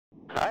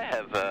I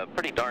have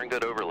pretty darn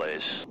good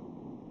overlays.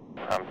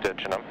 I'm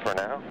ditching them for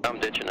now. I'm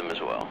ditching them as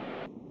well.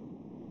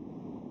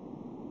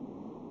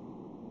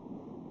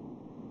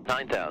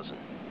 9,000.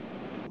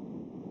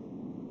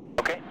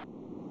 Okay.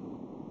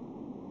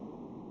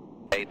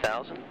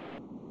 8,000.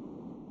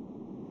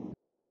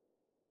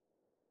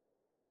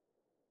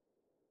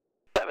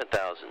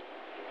 7,000.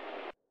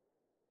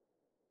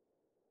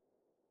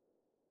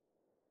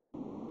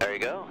 There you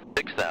go.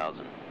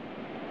 6,000.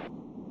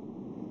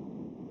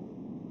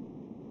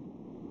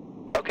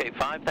 Okay,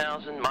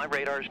 5,000. My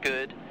radar's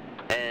good,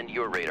 and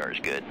your radar's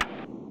good.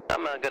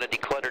 I'm going to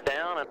declutter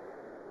down.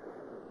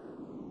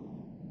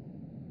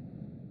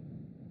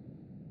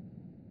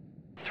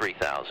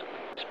 3,000.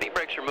 Speed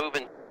brakes are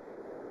moving.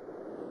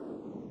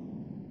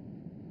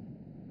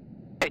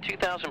 Okay,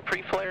 2,000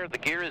 pre-flare. The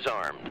gear is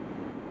armed.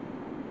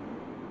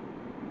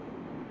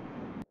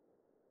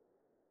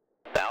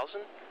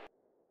 1,000.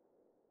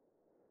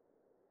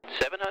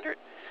 700.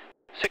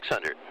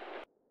 600.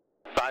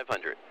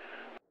 500.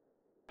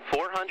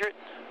 400.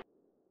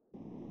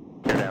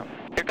 You're down.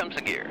 Here comes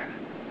the gear.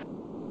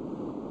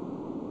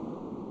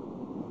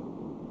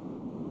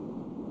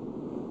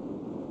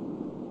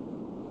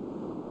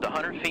 The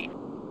 100 feet.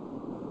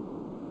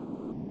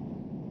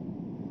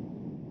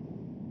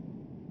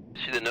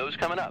 See the nose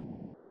coming up.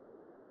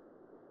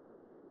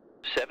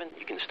 7,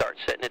 you can start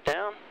setting it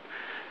down.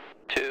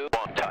 2,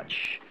 on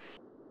touch.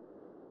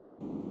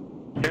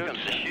 Here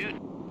comes the chute.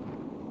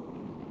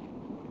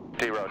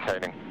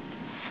 Derotating.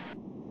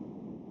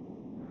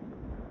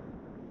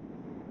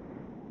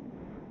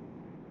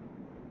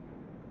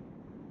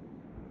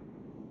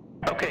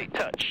 Okay,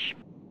 touch.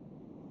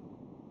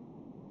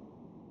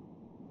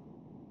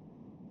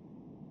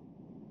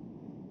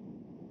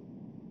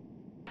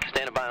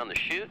 Standing by on the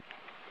chute.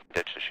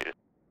 Ditch the chute.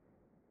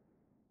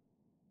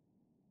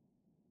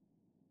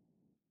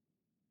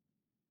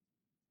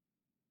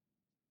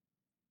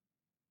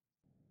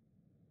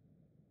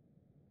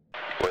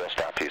 Wheel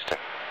stop, Houston.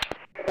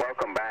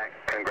 Welcome back.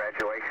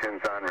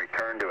 Congratulations on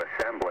return to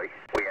assembly.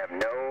 We have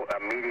no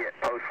immediate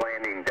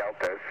post-landing